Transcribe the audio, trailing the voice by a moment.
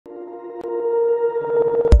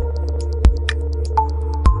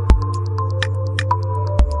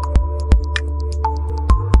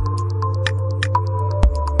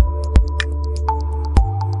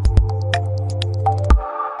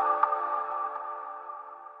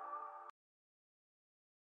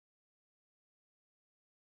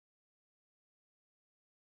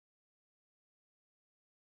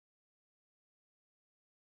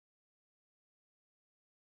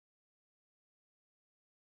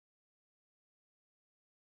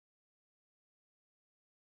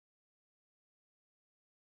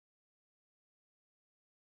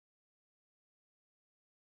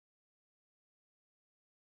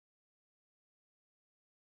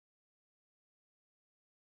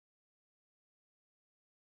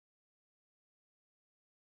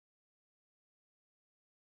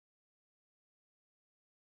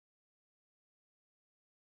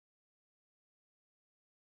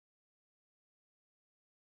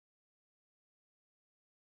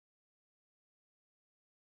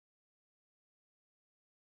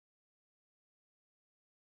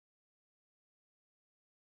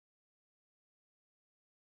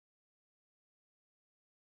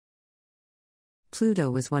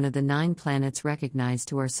Pluto was one of the 9 planets recognized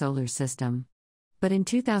to our solar system. But in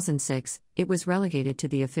 2006, it was relegated to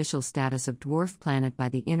the official status of dwarf planet by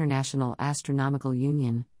the International Astronomical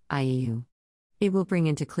Union, IAU. It will bring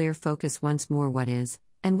into clear focus once more what is,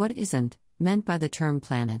 and what isn't, meant by the term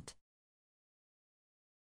planet.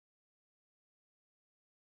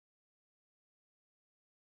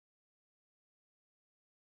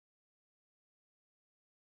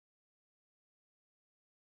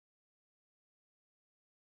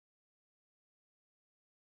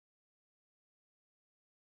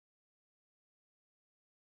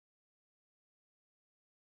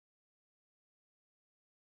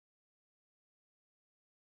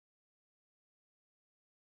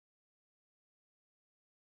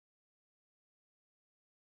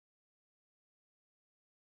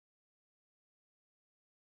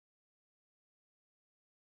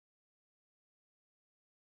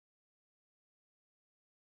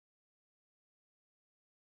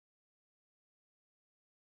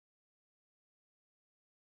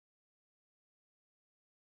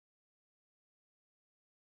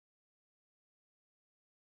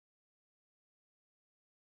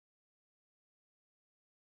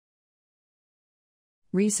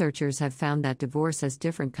 Researchers have found that divorce has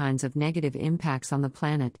different kinds of negative impacts on the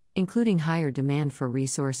planet, including higher demand for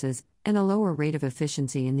resources and a lower rate of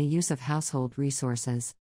efficiency in the use of household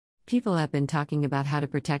resources. People have been talking about how to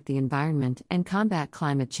protect the environment and combat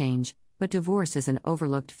climate change, but divorce is an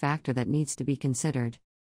overlooked factor that needs to be considered.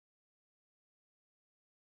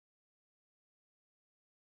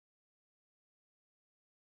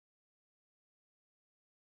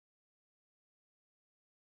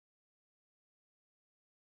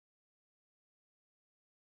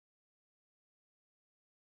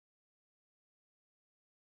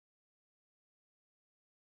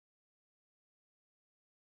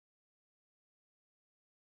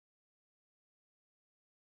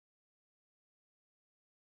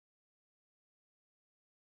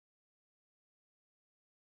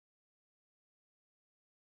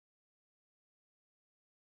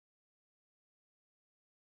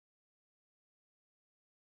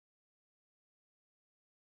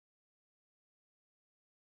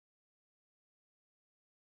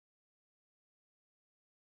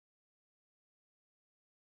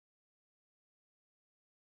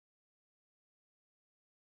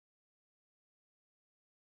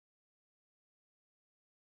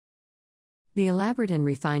 The elaborate and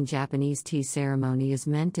refined Japanese tea ceremony is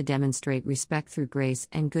meant to demonstrate respect through grace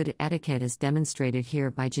and good etiquette as demonstrated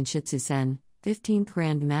here by Jinshitsu Sen, 15th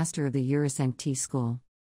Grand Master of the Urasenk Tea School.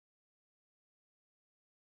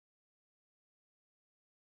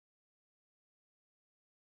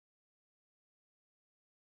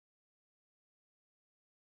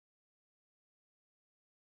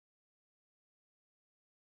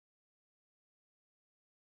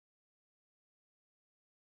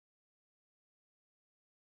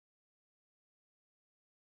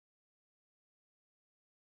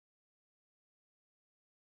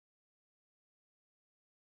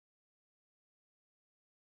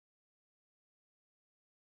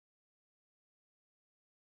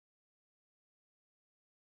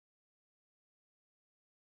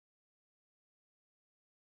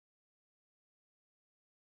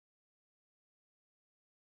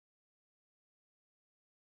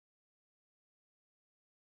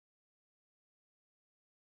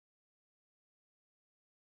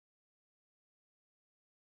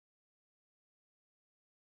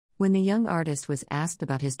 When the young artist was asked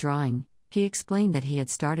about his drawing, he explained that he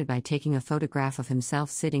had started by taking a photograph of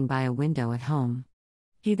himself sitting by a window at home.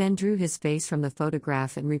 He then drew his face from the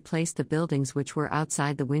photograph and replaced the buildings which were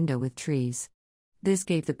outside the window with trees. This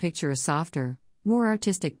gave the picture a softer, more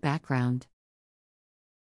artistic background.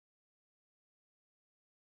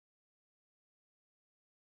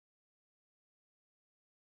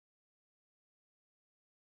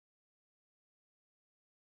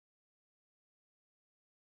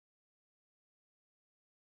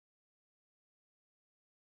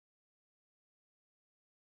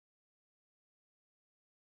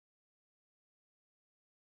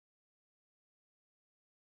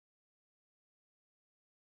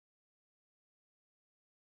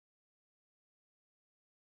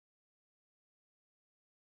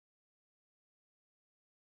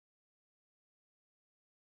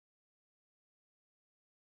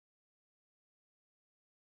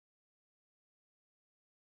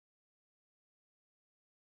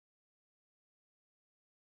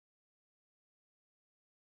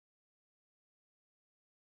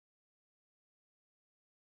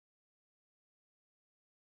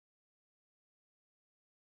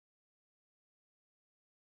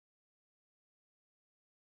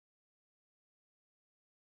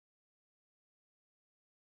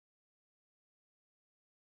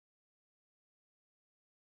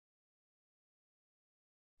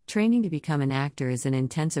 Training to become an actor is an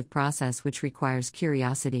intensive process which requires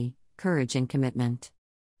curiosity, courage, and commitment.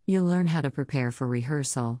 You'll learn how to prepare for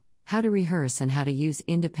rehearsal, how to rehearse, and how to use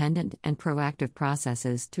independent and proactive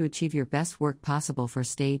processes to achieve your best work possible for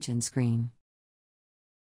stage and screen.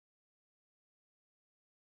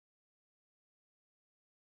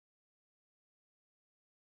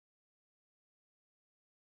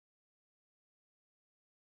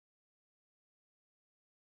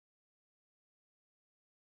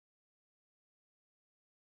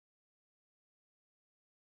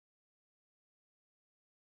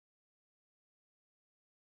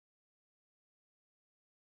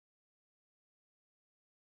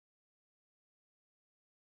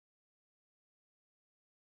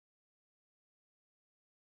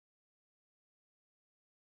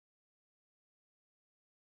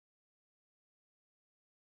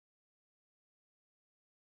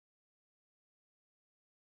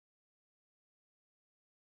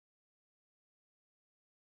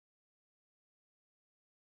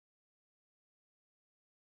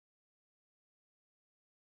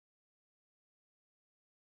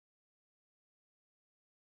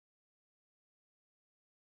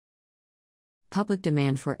 Public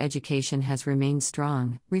demand for education has remained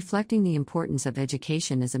strong, reflecting the importance of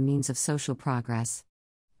education as a means of social progress.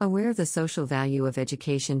 Aware of the social value of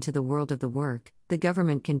education to the world of the work, the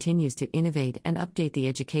government continues to innovate and update the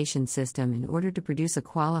education system in order to produce a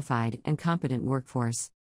qualified and competent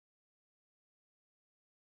workforce.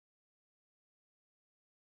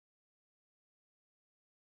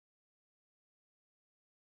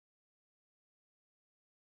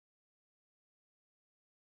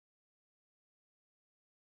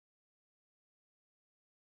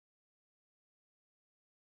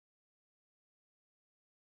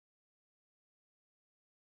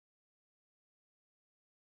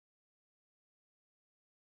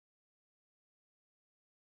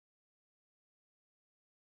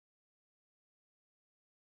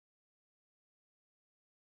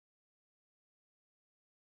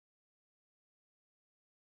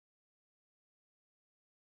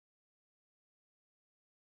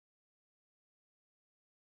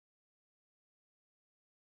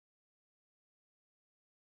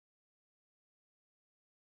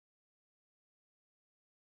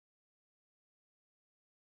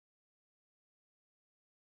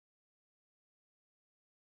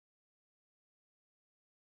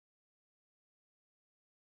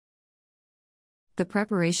 The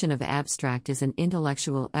preparation of abstract is an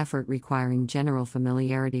intellectual effort requiring general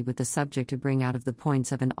familiarity with the subject to bring out of the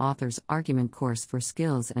points of an author's argument course for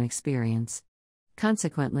skills and experience.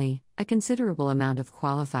 Consequently, a considerable amount of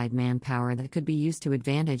qualified manpower that could be used to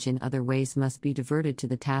advantage in other ways must be diverted to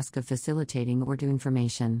the task of facilitating or to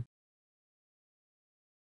information.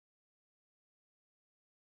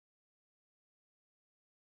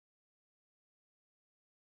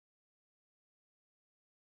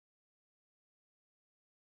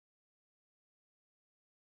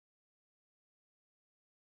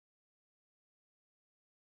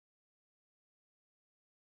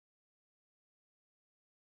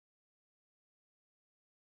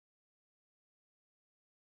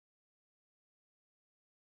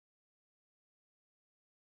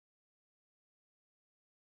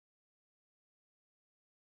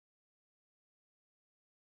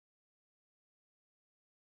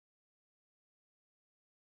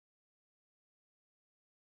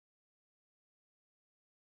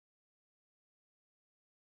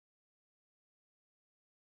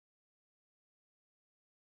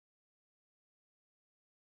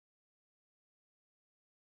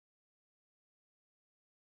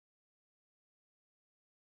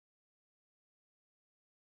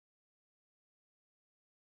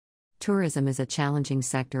 Tourism is a challenging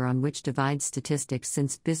sector on which divide statistics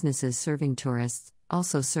since businesses serving tourists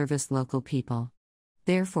also service local people.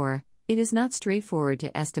 Therefore, it is not straightforward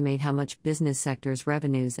to estimate how much business sector's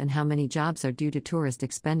revenues and how many jobs are due to tourist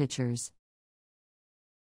expenditures.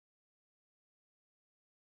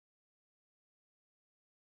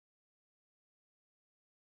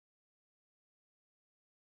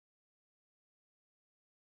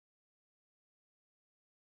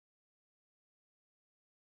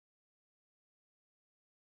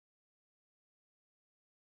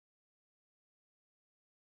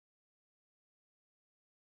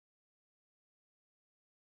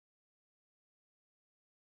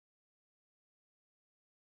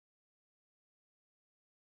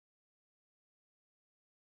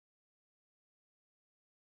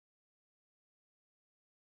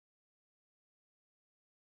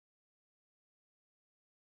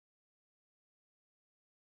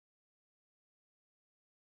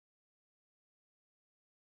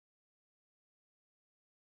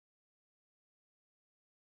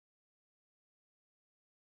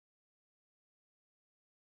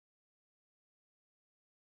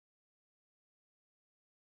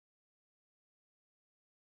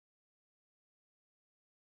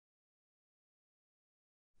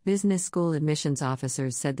 Business school admissions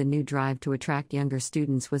officers said the new drive to attract younger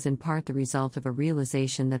students was in part the result of a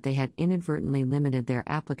realization that they had inadvertently limited their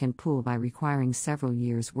applicant pool by requiring several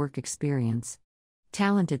years' work experience.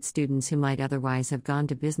 Talented students who might otherwise have gone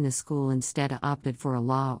to business school instead opted for a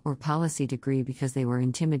law or policy degree because they were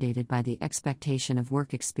intimidated by the expectation of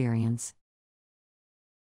work experience.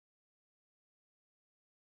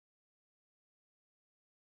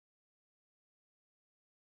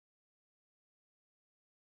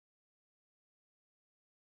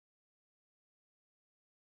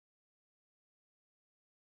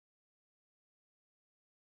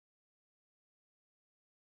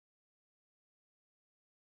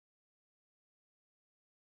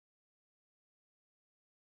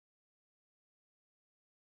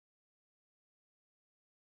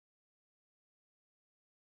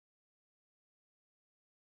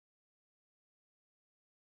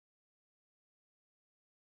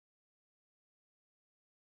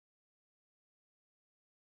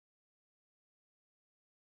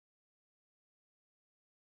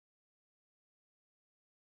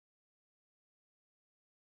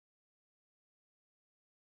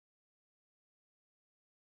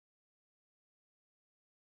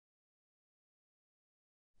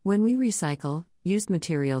 When we recycle, used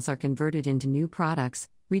materials are converted into new products,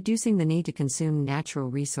 reducing the need to consume natural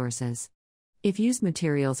resources. If used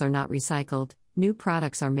materials are not recycled, new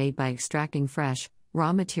products are made by extracting fresh,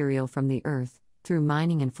 raw material from the earth, through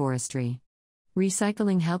mining and forestry.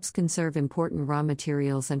 Recycling helps conserve important raw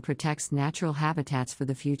materials and protects natural habitats for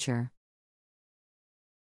the future.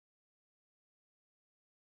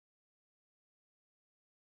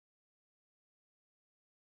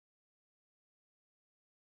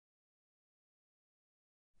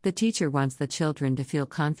 The teacher wants the children to feel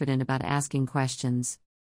confident about asking questions.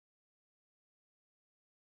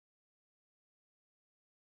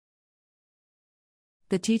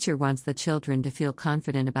 The teacher wants the children to feel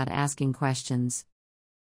confident about asking questions.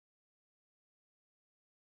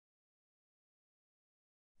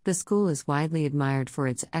 The school is widely admired for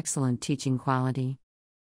its excellent teaching quality.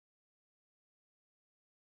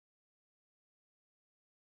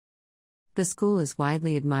 The school is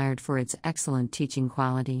widely admired for its excellent teaching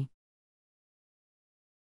quality.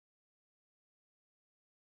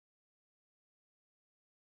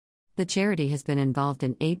 The charity has been involved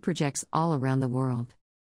in 8 projects all around the world.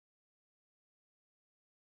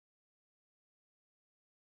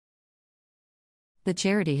 The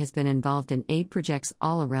charity has been involved in 8 projects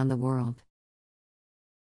all around the world.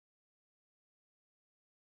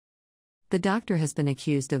 The doctor has been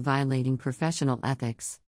accused of violating professional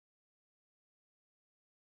ethics.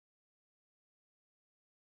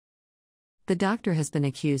 The doctor has been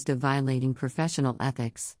accused of violating professional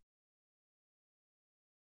ethics.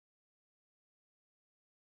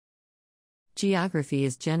 Geography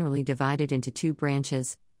is generally divided into 2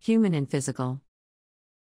 branches, human and physical.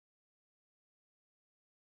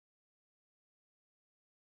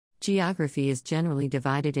 Geography is generally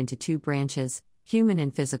divided into 2 branches, human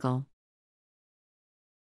and physical.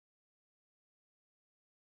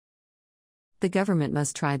 The government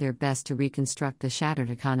must try their best to reconstruct the shattered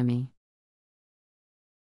economy.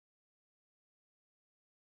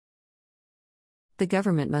 The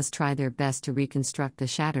government must try their best to reconstruct the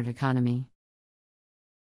shattered economy.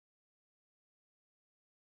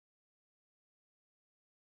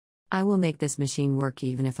 I will make this machine work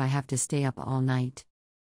even if I have to stay up all night.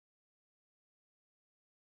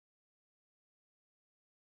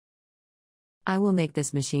 I will make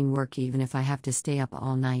this machine work even if I have to stay up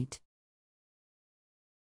all night.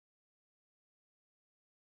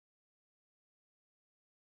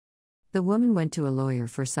 The woman went to a lawyer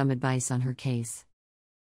for some advice on her case.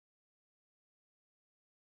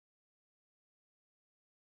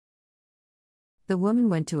 The woman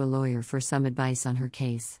went to a lawyer for some advice on her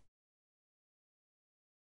case.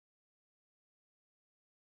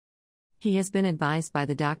 He has been advised by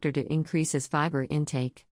the doctor to increase his fiber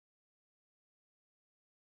intake.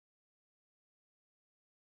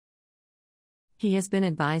 He has been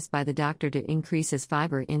advised by the doctor to increase his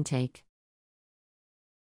fiber intake.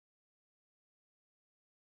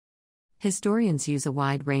 Historians use a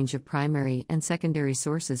wide range of primary and secondary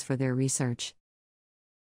sources for their research.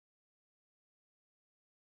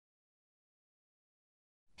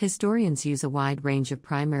 Historians use a wide range of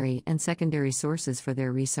primary and secondary sources for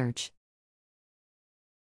their research.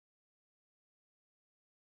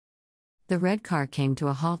 The red car came to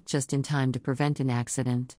a halt just in time to prevent an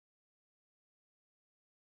accident.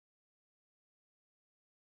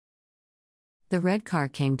 The red car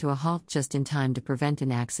came to a halt just in time to prevent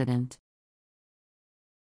an accident.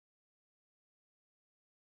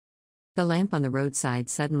 The lamp on the roadside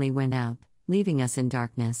suddenly went out, leaving us in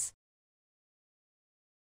darkness.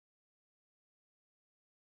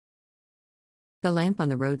 The lamp on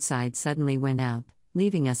the roadside suddenly went out,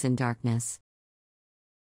 leaving us in darkness.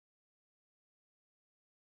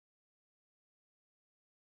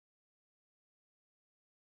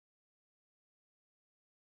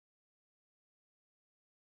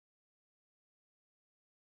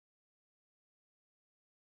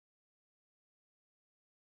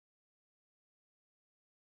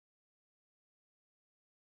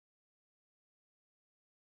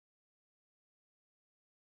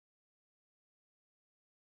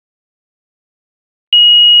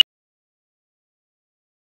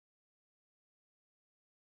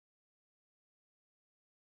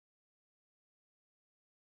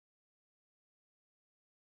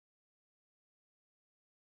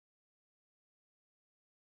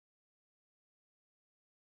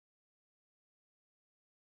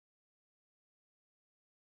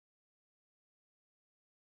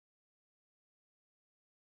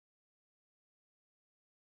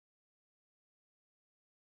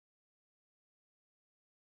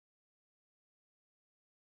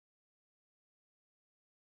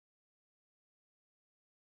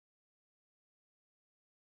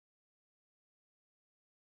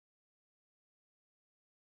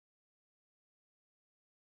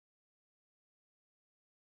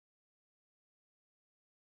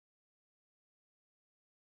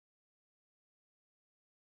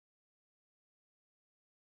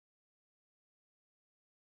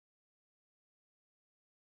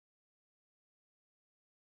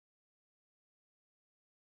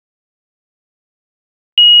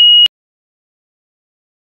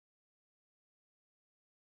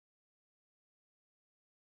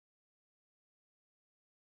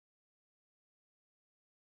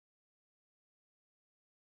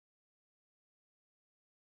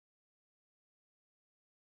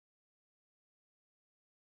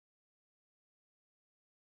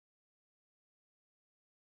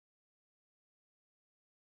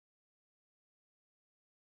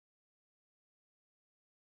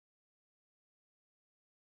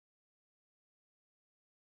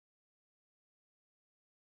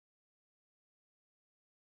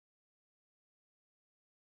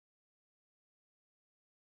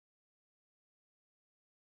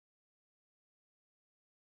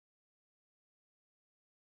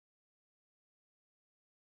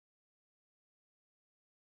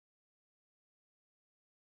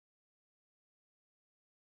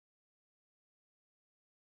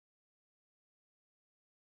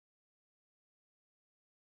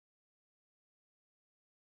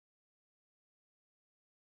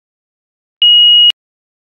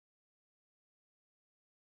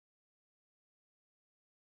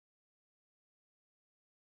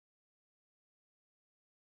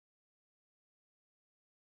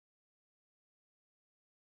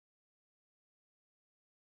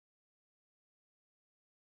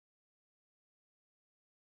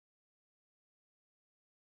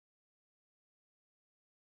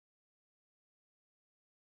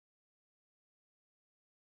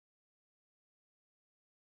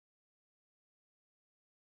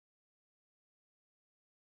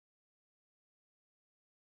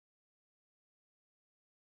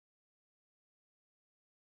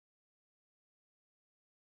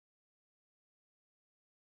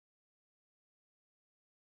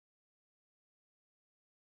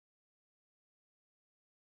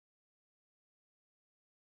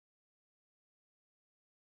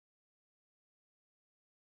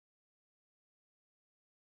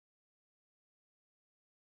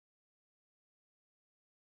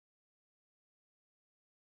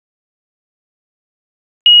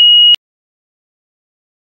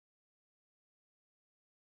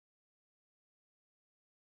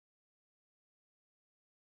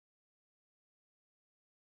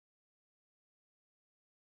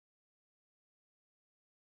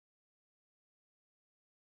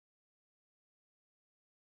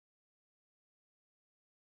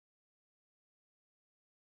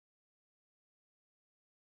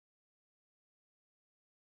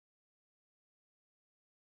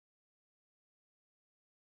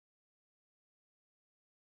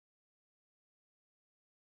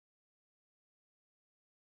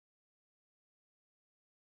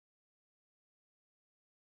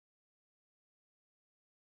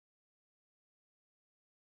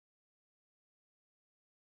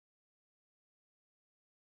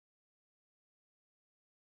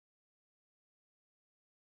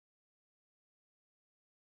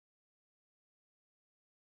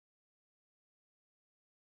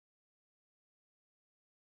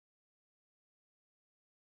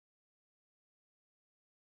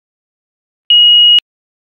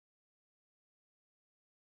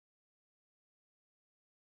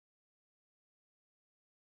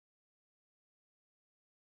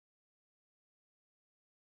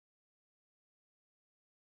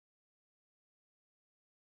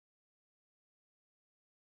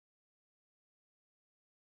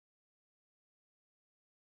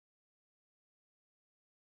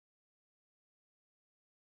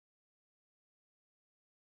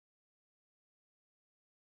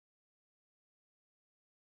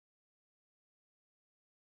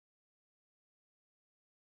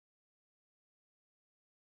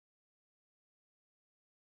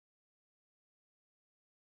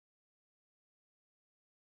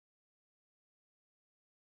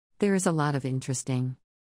 There is a lot of interesting.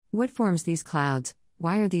 What forms these clouds?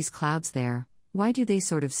 Why are these clouds there? Why do they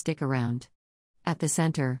sort of stick around? At the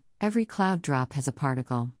center, every cloud drop has a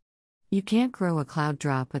particle. You can't grow a cloud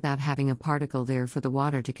drop without having a particle there for the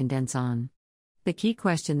water to condense on. The key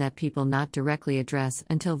question that people not directly address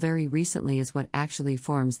until very recently is what actually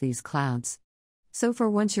forms these clouds. So for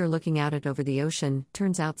once you're looking out at over the ocean,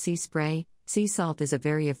 turns out sea spray, sea salt is a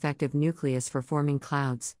very effective nucleus for forming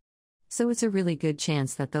clouds. So it's a really good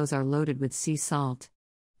chance that those are loaded with sea salt.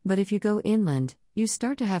 But if you go inland, you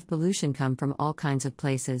start to have pollution come from all kinds of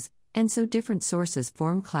places, and so different sources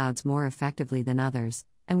form clouds more effectively than others,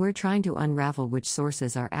 and we're trying to unravel which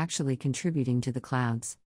sources are actually contributing to the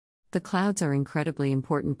clouds. The clouds are incredibly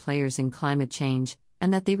important players in climate change,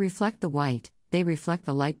 and that they reflect they reflect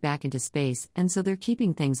the light back into space, and so they're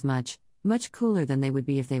keeping things much, much cooler than they would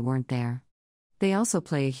be if they weren't there. They also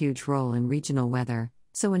play a huge role in regional weather,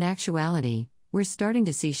 so in actuality, we're starting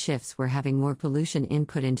to see shifts where having more pollution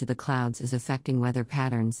input into the clouds is affecting weather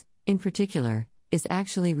patterns, in particular, is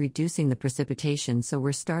actually reducing the precipitation, so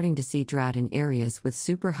we're starting to see drought in areas with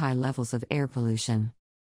super high levels of air pollution.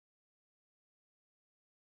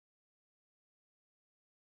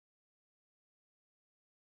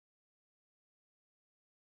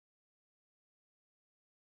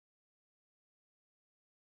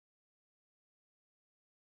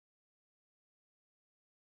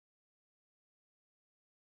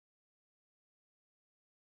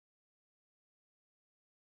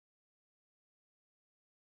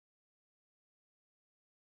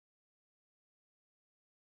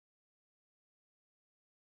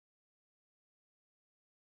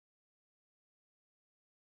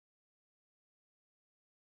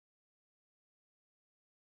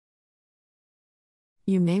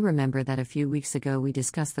 You may remember that a few weeks ago we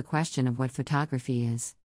discussed the question of what photography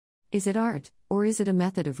is. Is it art, or is it a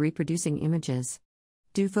method of reproducing images?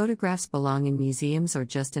 Do photographs belong in museums or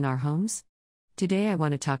just in our homes? Today I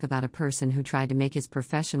want to talk about a person who tried to make his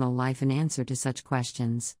professional life an answer to such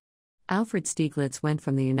questions. Alfred Stieglitz went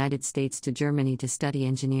from the United States to Germany to study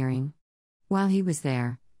engineering. While he was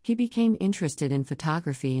there, he became interested in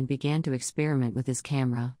photography and began to experiment with his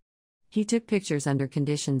camera. He took pictures under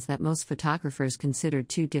conditions that most photographers considered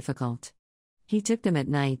too difficult. He took them at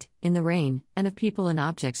night, in the rain, and of people and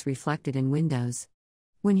objects reflected in windows.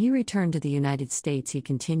 When he returned to the United States, he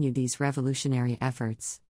continued these revolutionary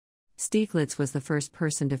efforts. Stieglitz was the first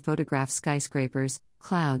person to photograph skyscrapers,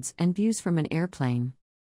 clouds, and views from an airplane.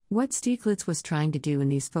 What Stieglitz was trying to do in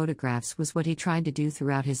these photographs was what he tried to do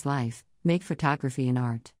throughout his life: make photography an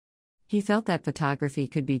art. He felt that photography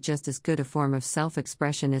could be just as good a form of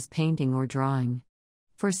self-expression as painting or drawing.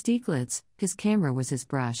 For Stieglitz, his camera was his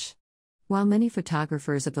brush. While many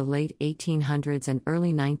photographers of the late 1800s and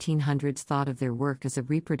early 1900s thought of their work as a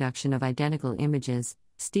reproduction of identical images,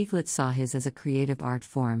 Stieglitz saw his as a creative art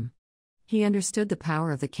form. He understood the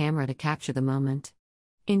power of the camera to capture the moment.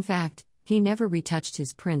 In fact, he never retouched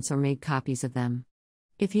his prints or made copies of them.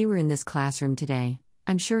 If he were in this classroom today,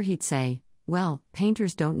 I'm sure he'd say, "Well,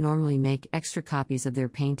 painters don't normally make extra copies of their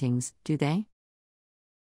paintings, do they?"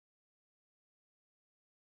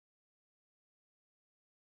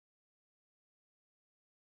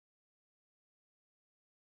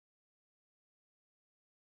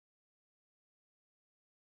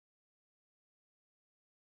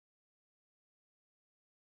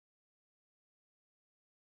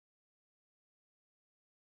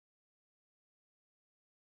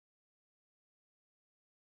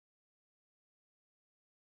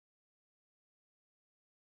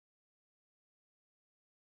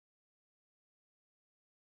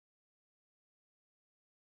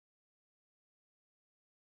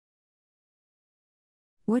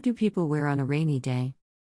 What do people wear on a rainy day?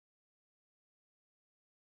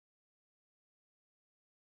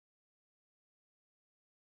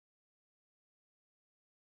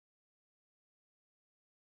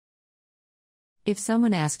 If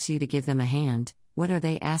someone asks you to give them a hand, what are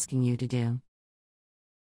they asking you to do?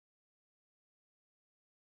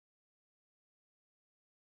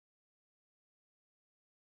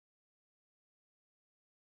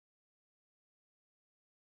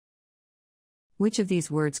 Which of these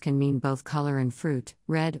words can mean both color and fruit,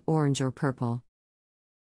 red, orange, or purple?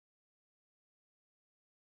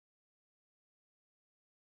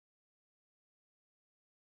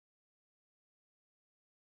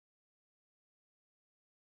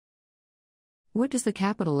 What does the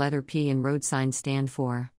capital letter P in road sign stand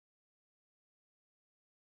for?